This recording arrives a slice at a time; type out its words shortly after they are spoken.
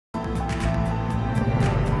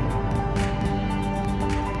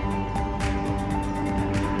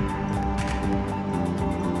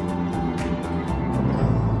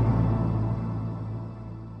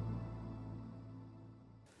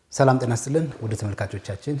ሰላም ጤና ይስጥልን ወደ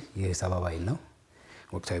ተመልካቾቻችን የሂሳብ አባይል ነው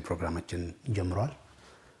ወቅታዊ ፕሮግራማችን ጀምሯል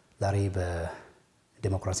ዛሬ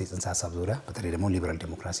በዲሞክራሲ ጽንሰ ሐሳብ ዙሪያ በተለይ ደግሞ ሊበራል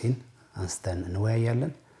ዲሞክራሲን አንስተን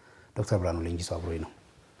እንወያያለን ዶክተር ብራኑ ለንጂሶ አብሮይ ነው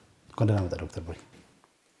ኮንደና መጣ ዶክተር ብራኑ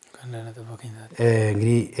ኮንደና ተባከኝ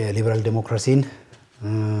እንግዲህ ሊበራል ዲሞክራሲን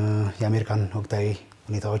የአሜሪካን ወቅታዊ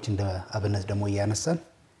ሁኔታዎች እንደ አብነት ደግሞ ያነሳን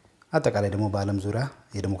አጠቃላይ ደግሞ በአለም ዙሪያ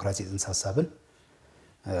የዲሞክራሲ ጽንሰ ሐሳብን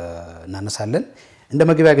እናነሳለን እንደ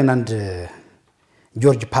መግቢያ ግን አንድ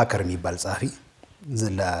ጆርጅ ፓከር የሚባል ጻፊ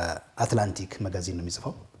ለአትላንቲክ ማጋዚን ነው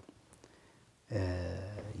የሚጽፈው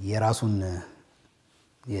የራሱን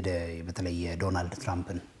በተለይ የዶናልድ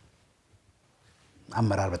ትራምፕን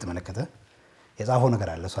አመራር በተመለከተ የጻፈው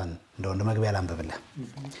ነገር አለ እሷን እንደ መግቢያ ላንብብልህ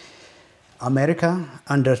America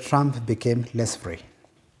under Trump became less free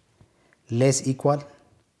less equal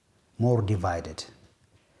more divided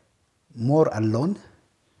more alone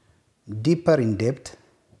deeper in debt,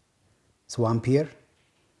 swampier,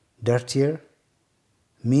 dirtier,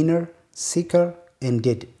 meaner, sicker, and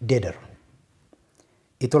deader.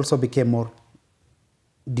 It also became more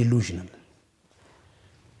delusional.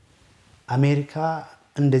 America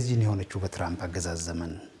እንደዚህ ነው የሆነችው በትራምፕ አገዛዝ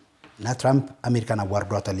ዘመን እና ትራምፕ አሜሪካን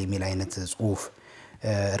አዋርዷታል የሚል አይነት ጽሁፍ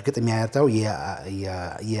እርግጥ የሚያያታው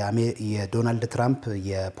የዶናልድ ትራምፕ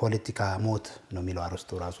የፖለቲካ ሞት ነው የሚለው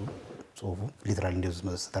አርስቶ ራሱ ጽሁፉ ሊትራሊ እንደዚህ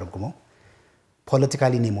ተርጉመው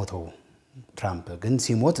ፖለቲካሊ ነው የሞተው ትራምፕ ግን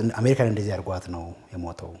ሲሞት አሜሪካን እንደዚህ አርጓት ነው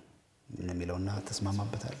የሞተው የሚለውና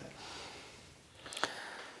ተስማማበታል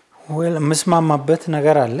ወል መስማማበት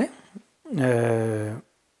ነገር አለ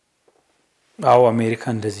አው አሜሪካ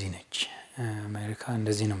እንደዚህ ነች አሜሪካ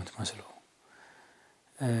እንደዚህ ነው የምትመስለው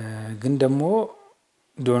ግን ደግሞ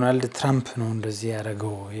ዶናልድ ትራምፕ ነው እንደዚህ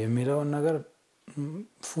ያረጋው የሚለው ነገር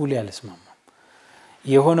ፉሊ ያለስማማ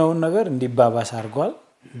የሆነው ነገር እንዲባባስ አርጓል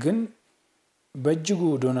ግን በእጅጉ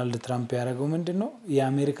ዶናልድ ትራምፕ ያረጋው ምንድነው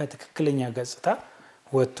የአሜሪካ ትክክለኛ ገጽታ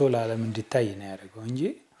ወጥቶ ለዓለም እንዲታይ ነው ያረጋው እንጂ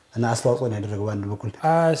እና አስተዋጽኦ ነው ያደረገው አንድ በኩል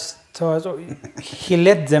አስተዋጽኦ he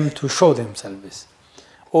let them to show themselves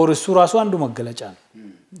or እሱ ራሱ አንዱ መገለጫ ነው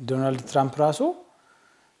ዶናልድ ትራምፕ ራሱ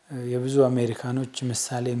የብዙ አሜሪካኖች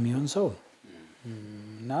ምሳሌ የሚሆን ሰው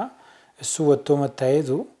እና እሱ ወጥቶ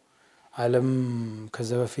መታየቱ ዓለም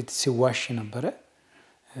ከዛ በፊት ሲዋሽ ነበር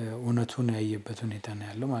እውነቱን ያየበት ሁኔታ ነው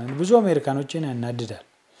ያለው ማለት ብዙ አሜሪካኖችን ያናድዳል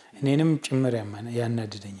እኔንም ጭምር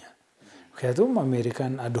ያናድደኛል ምክንያቱም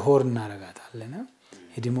አሜሪካን አድሆር እናረጋታለን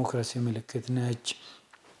የዲሞክራሲ ምልክት ነች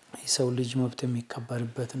የሰው ልጅ መብት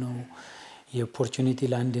የሚከበርበት ነው የኦፖርቹኒቲ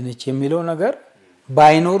ላንድ ነች የሚለው ነገር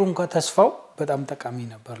ባይኖር እንኳን ተስፋው በጣም ጠቃሚ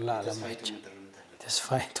ነበር ለዓለማችን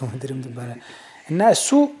ተስፋይቱ ምድርም ተባለ እና እሱ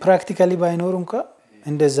ፕራክቲካሊ ባይኖር እንኳን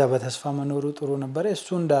እንደዛ በተስፋ መኖሩ ጥሩ ነበር እሱ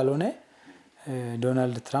እንዳልሆነ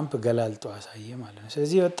ዶናልድ ትራምፕ ገላልጦ አሳየ ማለት ነው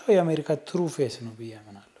ስለዚህ ወጣው የአሜሪካ ትሩ ፌስ ነው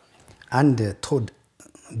በያመናለው አንድ ቶድ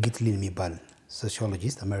ጊትሊን የሚባል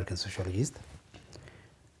ሶሺዮሎጂስት አሜሪካን ሶሺዮሎጂስት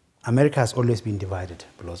America has always been divided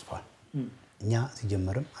ብሎ ጽፏል እኛ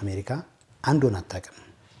ሲጀመርም አሜሪካ አንድ ሆና አጣቀም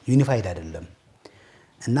ዩኒፋይድ አይደለም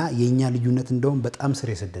እና የኛ ልዩነት እንደውም በጣም ስር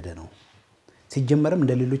የሰደደ ነው ሲጀመርም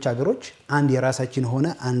እንደ ሌሎች ሀገሮች አንድ የራሳችን ሆነ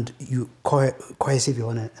አንድ ኮሄሲቭ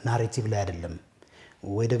የሆነ ናሬቲቭ ላይ አይደለም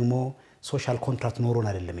ወይ ደግሞ ሶሻል ኮንትራክት ኖሮን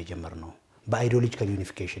አይደለም የጀመርነው በአይዲዮሎጂካል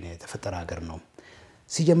ዩኒፊኬሽን የተፈጠረ ሀገር ነው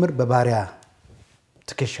ሲጀምር በባሪያ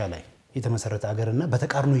ትከሻ ላይ የተመሰረተ ሀገርና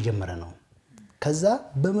በተቃርኖ የጀመረ ነው ከዛ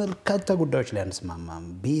በመልካታ ጉዳዮች ላይ አንስማማም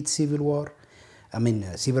ቢት ሲቪል ዋር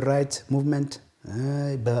ሲቪል ራይት ሙቭመንት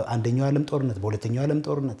በአንደኛው ዓለም ጦርነት በሁለተኛው ዓለም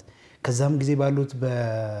ጦርነት ከዛም ጊዜ ባሉት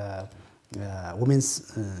በውሜንስ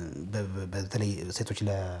በተለይ ሴቶች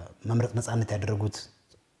ለመምረጥ ነፃነት ያደረጉት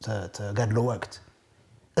ተጋድሎ ወቅት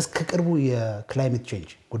እስከ ቅርቡ የክላይሜት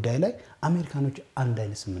ቼንጅ ጉዳይ ላይ አሜሪካኖች አንድ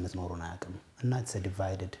አይነት ስምምነት ኖሮና ያቀም እና it's a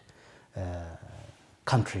divided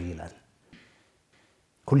country ይላል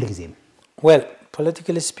ሁሉ ጊዜም well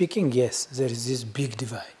politically speaking yes there is this big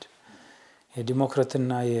divide የዲሞክራት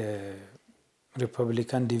እና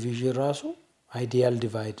የሪፐብሊካን ዲቪዥን ራሱ አይዲያል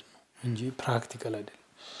ዲቫይድ ነው እንጂ ፕራክቲካል አይደለም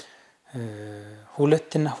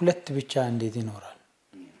ሁለት ብቻ እንዴት ይኖራል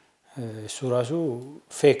እሱ ራሱ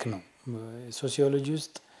ፌክ ነው ሶሺዮሎጂ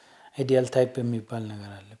ውስጥ አይዲያል ታይፕ የሚባል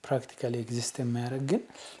ነገር አለ ፕራክቲካሊ ኤግዚስት የሚያደርግ ግን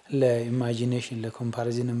ለኢማጂኔሽን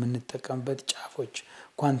ለኮምፓሪዝን የምንጠቀምበት ጫፎች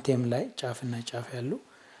ኳንተም ላይ ጫፍና ጫፍ ያሉ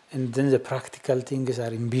and then the practical things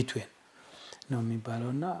are in between ነው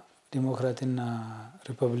የሚባለውና ዲሞክራትና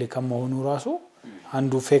ሪፐብሊካን መሆኑ ራሱ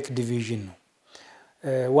አንዱ ፌክ ዲቪዥን ነው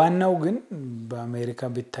ዋናው ግን በአሜሪካ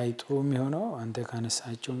ቢታይ ጥሩ የሚሆነው አንተ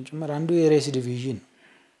ካነሳቸው ጭምር አንዱ የሬስ ዲቪዥን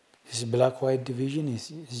this black white division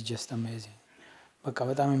is just amazing በቃ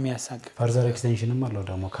በጣም የሚያሳቅ further extensionም አለው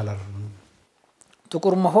ደግሞ color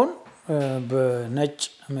ጥቁር መሆን በነጭ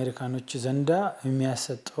አሜሪካኖች ዘንዳ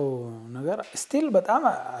የሚያሰጠው ነገር ስቲል በጣም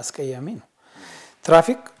አስቀያሚ ነው።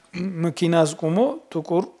 ትራፊክ መኪና አስቆሞ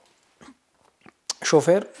ጥቁር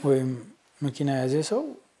ሾፌር ወይም መኪና ያዘ ሰው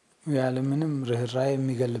ያለ ምንም ርህራሄ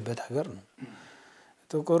የሚገልበት ሀገር ነው።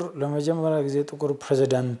 ጥቁር ለመጀመሪያ ጊዜ ጥቁር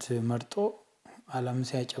ፕሬዝዳንት መርጦ ዓለም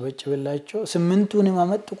ሲያጨበጭብላቸው 8ቱንም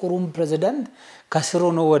አመት ጥቁሩን ፕሬዝዳንት ከስሮ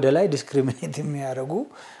ነው ወደ ላይ ዲስክሪሚኔት የሚያደርጉ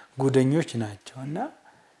ጉደኞች ናቸውና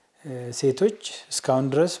ሴቶች እስካሁን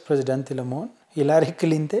ድረስ ፕሬዝዳንት ለመሆን ሂላሪ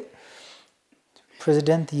ክሊንተን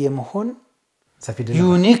ፕሬዝዳንት የመሆን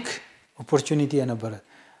ዩኒክ ኦፖርቹኒቲ የነበረ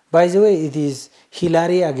by the way it is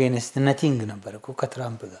Hillary against nothing ነበር እኮ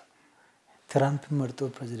ከትራምፕ ጋር ትራምፕ መርጦ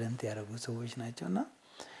ፕሬዝዳንት ያደረጉ ሰዎች ናቸውና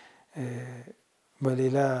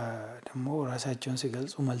በሌላ ደግሞ ራሳቸውን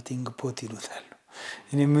ሲገልጹ መልቲንግ ፖት ይሉታል።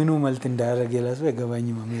 እኔ ምኑ መልት እንዳደረገ ለሰው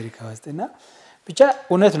የገባኝም አሜሪካ ውስጥና ብቻ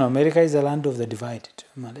እውነት ነው አሜሪካ is the land of the divided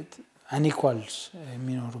ማለት unequals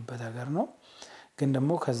የሚኖሩበት ሀገር ነው። ግን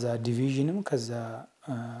ደግሞ ከዛ ዲቪዥንም ከዛ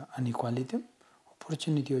unequalityም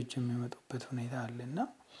ኦፖርቹኒቲዎች የሚመጡበት ሁኔታ አለና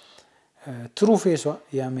ትሩ ፌሷ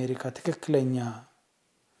የአሜሪካ ትክክለኛ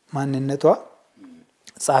ማንነቷ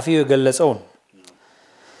ጻፊው የገለጸው ነው።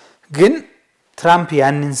 ግን ትራምፕ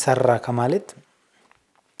ያንን ሰራ ከማለት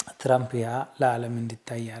ትራምፕ ያ ለዓለም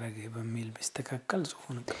እንዲታይ ያረገ በሚል በስተከከል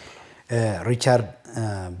ጽሁፉን ሪቻርድ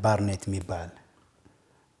ባርኔት የሚባል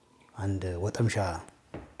አንድ ወጠምሻ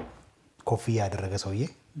ኮፍያ ያደረገ ሰውዬ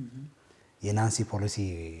የናንሲ ፖሊሲ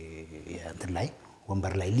እንትን ላይ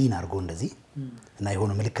ወንበር ላይ ሊን አርጎ እንደዚህ እና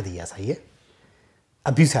የሆነ ምልክት ያሳየ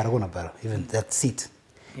አቢዩስ ያደርጎ ነበር even that seat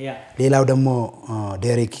ሌላው ደግሞ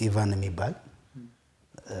ዴሪክ ኢቫን የሚባል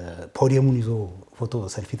ፖዲየሙን ይዞ ፎቶ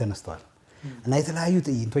ሰልፊ ተነስተዋል እና የተለያዩ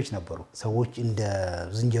ትዕይንቶች ነበሩ። ሰዎች እንደ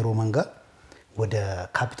ዝንጀሮ መንጋ ወደ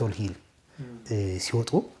ካፒቶል ሂል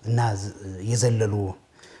ሲወጡ እና የዘለሉ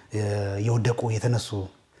የወደቁ የተነሱ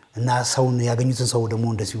እና ሰውን ያገኙትን ሰው ደግሞ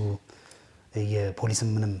እንደዚሁ የፖሊስም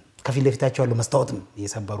ምንም ከፊት ለፊታቸው ያለው መስታወትም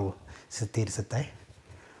የሰበሩ ስትሄድ ስታይ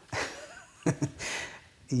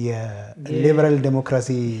የሊበራል ዲሞክራሲ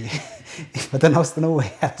ፈተና ውስጥ ነው ወይ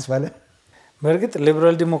አስባለ? በርግጥ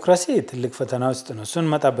ሊበራል ዲሞክራሲ ትልቅ ፈተና ውስጥ ነው። እሱን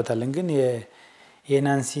መጣበታለን። ግን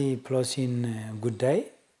የናንሲ ፕሎሲን ጉዳይ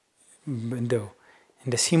እንደው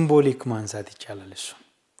እንደ ሲምቦሊክ ማንሳት ይቻላል።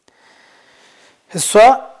 እሷ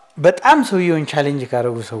በጣም ሰውየውን ቻሌንጅ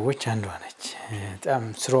ካደረጉ ሰዎች አንዷ ነች። በጣም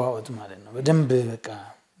ስሮአውት ማለት ነው። በደንብ በቃ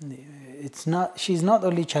she is not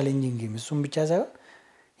only challenging him እሱም ብቻ ሳይሆን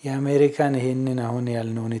የአሜሪካን ይሄንን አሁን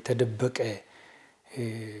ያልነውን የተደበቀ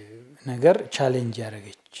ነገር ቻሌንጅ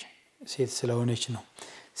ያደረገች ሴት ስለሆነች ነው።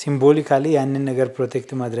 ሲምቦሊካሊ ያንን ነገር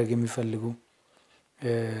ፕሮቴክት ማድረግ የሚፈልጉ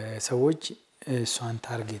ሰዎች እሷን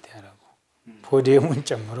ታርጌት ያደረጉ ፖዲየሙን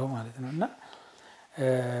ጨምሮ ማለት ነውና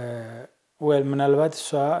ምናልባት እሷ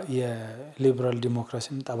የሊበራል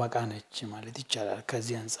ዲሞክራሲም ጠበቃ ነች ማለት ይቻላል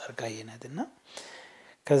ከዚህ አንፃር ካየናትና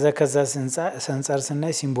ከዛ ሰንጻር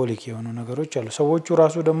ስናይ ሲምቦሊክ የሆኑ ነገሮች አሉ። ሰዎቹ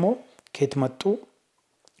ራሱ ደግሞ ከየት መጡ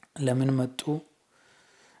ለምን መጡ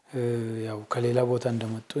ያው ከሌላ ቦታ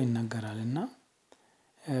እንደመጡ ይናገራልና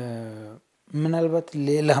ምናልባት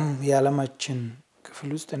ሌላም የዓለማችን ክፍል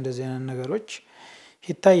ውስጥ እንደዚህ አይነት ነገሮች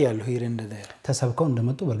ይታያሉ። ሂር እንደዚህ ተሰብከው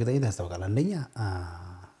እንደመጡ በእርግጠኝነት ያስታውቃል። አንደኛ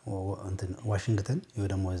ዋሽንግተን ወይ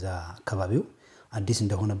ደግሞ እዛ አካባቢው አዲስ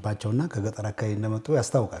እንደሆነባቸውና ከገጠር አካባቢ እንደመጡ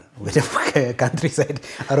ያስታውቃል። ወይ ደግሞ ከካንትሪ ሳይድ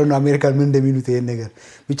አሮን አሜሪካን ምን እንደሚሉት ይሄን ነገር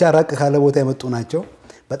ብቻ ራቅ ካለ ቦታ የመጡ ናቸው።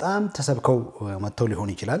 በጣም ተሰብከው መጥተው ሊሆን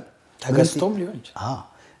ይችላል። ተገዝቶም ሊሆን ይችላል።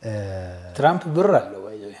 ትራምፕ ብር አለው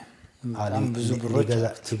በጣም ብዙ ብሮች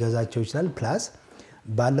ሊገዛቸው ይችላል። ፕላስ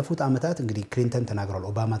ባለፉት አመታት እንግዲህ ክሊንተን ተናግሯል፣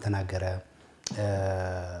 ኦባማ ተናገረ፣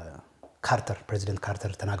 ካርተር ፕሬዚደንት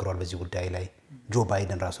ካርተር ተናግሯል በዚህ ጉዳይ ላይ፣ ጆ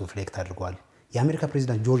ባይደን ራሱ ሪፍሌክት አድርጓል፣ የአሜሪካ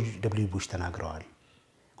ፕሬዚደንት ጆርጅ ደብሊው ቡሽ ተናግረዋል።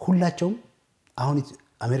 ሁላቸውም አሁን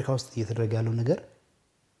አሜሪካ ውስጥ እየተደረገ ያለው ነገር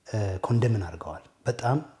ኮንደምን አድርገዋል፣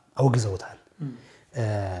 በጣም አውግዘውታል።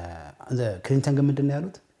 ክሊንተን ግን ምንድነው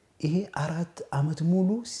ያሉት? ይሄ 4 አመት ሙሉ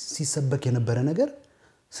ሲሰበክ የነበረ ነገር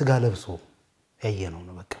ስጋ ለብሶ ያየነው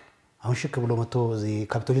ነው። በቃ አሁን ሽክ ብሎ መጥቶ እዚህ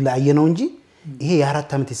ካፒቶል ላይ ያየነው እንጂ ይሄ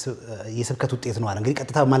የ4 አመት የስብከት ውጤት ነው አለ። እንግዲህ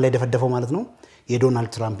ቀጥታ ማን ላይ ደፈደፈው ማለት ነው?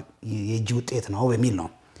 የዶናልድ ትራምፕ የጂ ውጤት ነው በሚል ነው።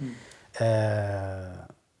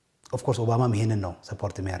 ኦፍ ኮርስ ኦባማም ይሄንን ነው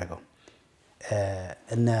ሰፖርት የሚያደርገው።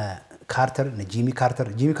 እነ ካርተር እነ ጂሚ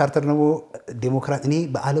ካርተር ነው ዴሞክራት። እኔ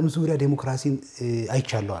በዓለም ዙሪያ ዴሞክራሲን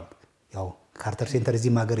አይቻለዋል። ያው ካርተር ሴንተር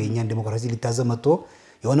እዚህ ማገር የኛን ዴሞክራሲ ሊታዘብ መጥቶ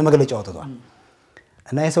የሆነ መግለጫ አውጥቷል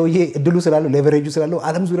እና የሰውዬ እድሉ ስላለው ሌቨሬጁ ስላለው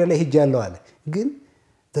ዓለም ዙሪያ ላይ ሄጅ ያለው አለ። ግን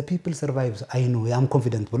the people survives I know I'm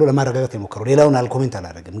confident ብሎ ለማረጋጋት የሞከረው ሌላውን አልኮሜንት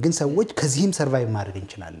አላደረገም። ግን ሰዎች ከዚህም ሰርቫይቭ ማድረግ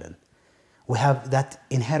እንችላለን we have that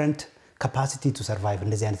inherent ካፓሲቲ ቱ ሰርቫይቭ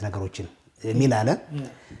እንደዚህ አይነት ነገሮችን የሚል አለ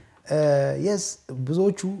yes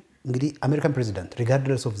ብዙዎቹ እንግዲህ አሜሪካን ፕሬዚዳንት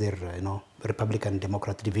regardless of their ሪፐብሊካን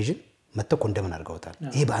ዴሞክራት ዲቪዥን መጥተው ኮንደምን አድርገውታል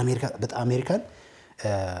ይሄ በጣም አሜሪካን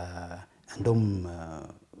እንደውም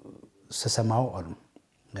ሰሰማው አሉ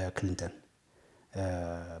ክሊንተን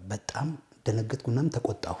በጣም ደነገጥኩናም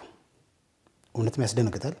ተቆጣሁ እውነትም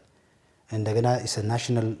ያስደነግጣል እንደገና is a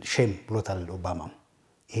national shame ብሎታል ኦባማ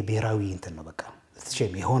ይሄ ብሔራዊ እንትን ነው በቃ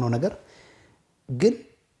shame የሆነው ነገር ግን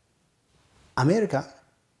አሜሪካ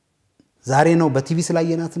ዛሬ ነው በቲቪ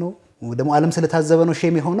ስላየናት ነው ደሞ ዓለም ስለታዘበ ነው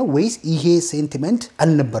ሼም የሆነው ወይስ ይሄ ሴንቲሜንት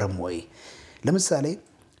አልነበረም ወይ ለምሳሌ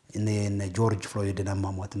እነ ጆርጅ ፍሎይድን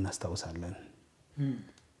አሟሟት እናስታውሳለን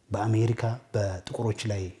በአሜሪካ በጥቁሮች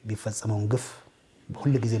ላይ ቢፈጸመው ግፍ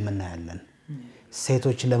ሁሉ ጊዜ እናያለን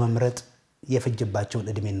ሴቶች ለመምረጥ የፈጀባቸው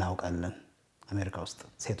እድሜ እናውቃለን አሜሪካ ውስጥ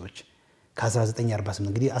ሴቶች ከ1948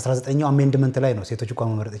 እንግዲህ 19ኛው አሜንድመንት ላይ ነው ሴቶች እንኳን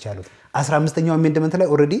መምረጥ የቻሉት 15ኛው አሜንድመንት ላይ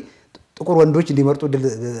ኦሬዲ ጥቁር ወንዶች እንዲመርጡ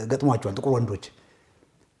ገጥሟቸዋል ጥቁር ወንዶች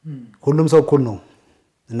ሁሉም ሰው እኩል ነው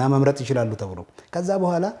እና መምረጥ ይችላሉ ተብሎ ከዛ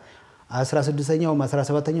በኋላ 16ኛው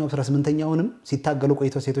 17ኛው 18ኛውንም ሲታገሉ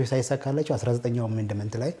ቆይቶ ሴቶች ሳይሳካላቸው 19ኛው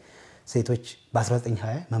አሜንድመንት ላይ ሴቶች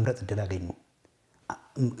በ1920 መምረጥ እድል አገኙ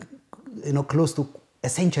close to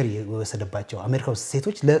a century ወሰደባቸው አሜሪካ ውስጥ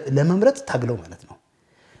ሴቶች ለመምረጥ ታግለው ማለት ነው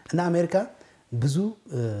እና አሜሪካ ብዙ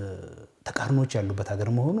ተቃርኖች ያሉበት ሀገር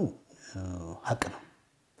መሆኑ ሀቅ ነው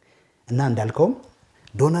እና እንዳልከውም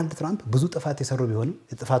ዶናልድ ትራምፕ ብዙ ጥፋት የሰሩ ቢሆንም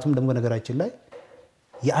ጥፋቱም ደግሞ ነገራችን ላይ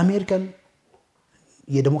የአሜሪካን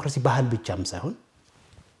የዲሞክራሲ ባህል ብቻም ሳይሆን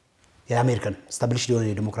የአሜሪካን ስታብሊሽድ የሆነ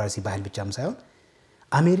የዲሞክራሲ ባህል ብቻም ሳይሆን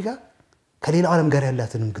አሜሪካ ከሌላው ዓለም ጋር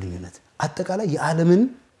ያላትን ግንኙነት አጠቃላይ የዓለምን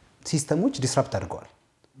ሲስተሞች ዲስራፕት አድርገዋል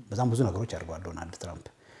በዛም ብዙ ነገሮች አድርገዋል ዶናልድ ትራምፕ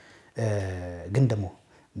ግን ደግሞ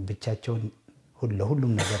ብቻቸውን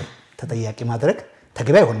ሁሉም ነገር ተጠያቂ ማድረግ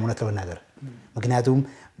ተገቢ አይሆንም እውነት ለመናገር ምክንያቱም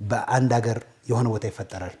በአንድ ሀገር የሆነ ቦታ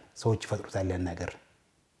ይፈጠራል ሰዎች ይፈጥሩታል ያን ነገር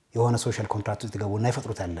የሆነ ሶሻል ኮንትራክት ውስጥ ይገቡና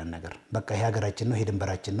ይፈጥሩታል ያን ነገር በቃ ይሄ ሀገራችን ነው ይሄ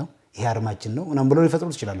ድንበራችን ነው ይሄ አርማችን ነው እናም ብለው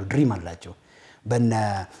ሊፈጥሩት ይችላሉ ድሪም አላቸው በእነ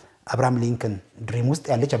አብርሃም ሊንከን ድሪም ውስጥ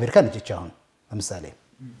ያለች አሜሪካ ነች አሁን ለምሳሌ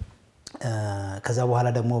ከዛ በኋላ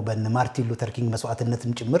ደግሞ በእነ ማርቲን ሉተር ኪንግ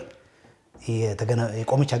መስዋዕትነትም ጭምር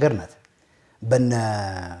የቆመች ሀገር ናት በእነ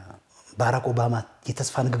ባራክ ኦባማ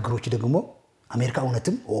የተስፋ ንግግሮች ደግሞ አሜሪካ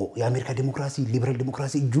እውነትም የአሜሪካ ዲሞክራሲ ሊበራል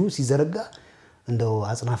ዲሞክራሲ እጁ ሲዘረጋ እንደው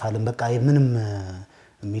አጽናፍ ዓለም በቃ ምንም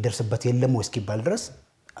የሚደርስበት የለም ወይ እስኪባል ድረስ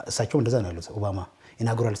እሳቸው እንደዛ ነው ያሉት ኦባማ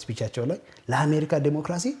ኢናጉራል ስፒቻቸው ላይ ለአሜሪካ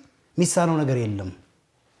ዲሞክራሲ ሚሳነው ነገር የለም